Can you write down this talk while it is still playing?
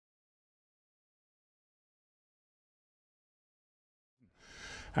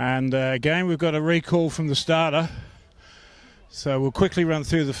And again, we've got a recall from the starter. So we'll quickly run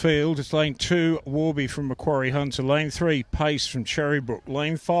through the field. It's lane 2, Warby from Macquarie Hunter. Lane 3, Pace from Cherrybrook.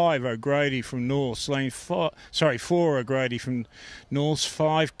 Lane 5, O'Grady from Norths. Lane 4, O'Grady from Norths.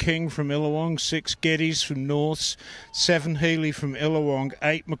 5, King from Illawong. 6, Geddes from Norths. 7, Healy from Illawong.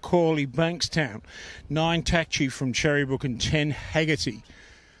 8, Macaulay, Bankstown. 9, Tachi from Cherrybrook. And 10, Haggerty.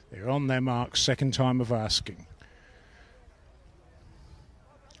 They're on their marks, second time of asking.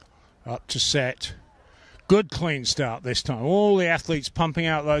 Up to set. Good clean start this time. All the athletes pumping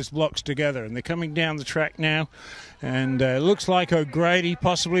out those blocks together, and they're coming down the track now. And looks like O'Grady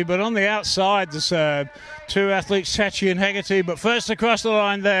possibly, but on the outside there's 2 athletes, Tachi and Haggerty. But first across the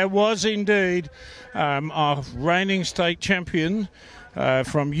line there was indeed our reigning state champion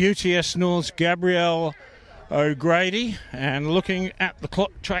from UTS North's Gabrielle O'Grady. And looking at the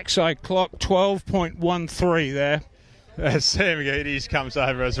clock, trackside clock, 12.13 there. Sam Geddes comes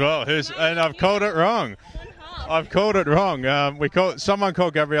over as well, and I've called it wrong. Someone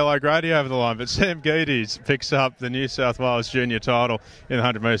called Gabrielle O'Grady over the line, but Sam Geddes picks up the New South Wales Junior title in the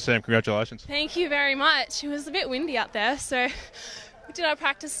 100 metres. Sam, congratulations. Thank you very much. It was a bit windy up there, so we did our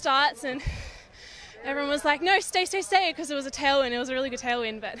practice starts and everyone was like, no, stay, because it was a tailwind. It was a really good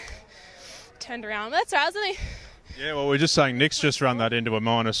tailwind, but turned around. But that's all right, wasn't it? Yeah, well, we're just saying Nick's just run that into a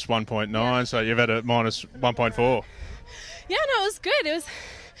minus 1.9, yeah. So you've had a minus 1.4. Yeah, no, it was good. It was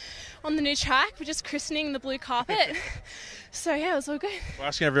on the new track. We're just christening the blue carpet. So, yeah, it was all good. We're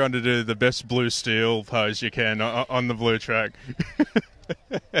asking everyone to do the best blue steel pose you can on the blue track.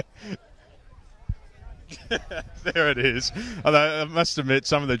 There it is. Although I must admit,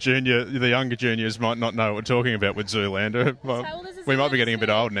 some of the younger juniors might not know what we're talking about with Zoolander. Well, we might be getting a bit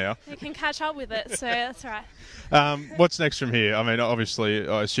old now. They can catch up with it, so that's right. What's next from here? I mean, obviously,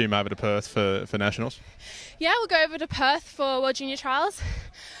 I assume over to Perth for Nationals? Yeah, we'll go over to Perth for World Junior Trials.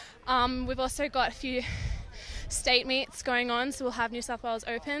 We've also got a few state meets going on, so we'll have New South Wales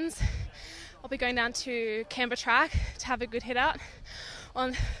Opens. I'll be going down to Canberra track to have a good hit out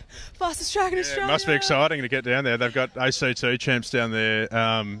on fastest track in Australia. It must be exciting to get down there. They've got ACT champs down there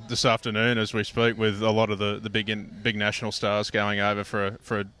this afternoon as we speak, with a lot of the big national stars going over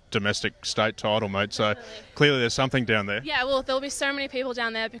for a domestic state title, mate. So clearly there's something down there. Yeah, well, there'll be so many people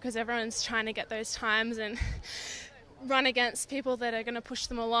down there because everyone's trying to get those times and run against people that are going to push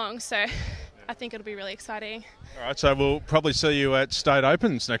them along. So I think it'll be really exciting. All right, so we'll probably see you at State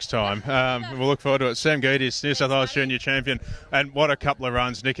Opens next time. We'll look forward to it. Sam Geddes, New South Wales Junior champion. And what a couple of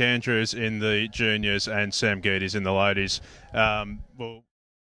runs. Nick Andrews in the juniors and Sam Geddes in the ladies.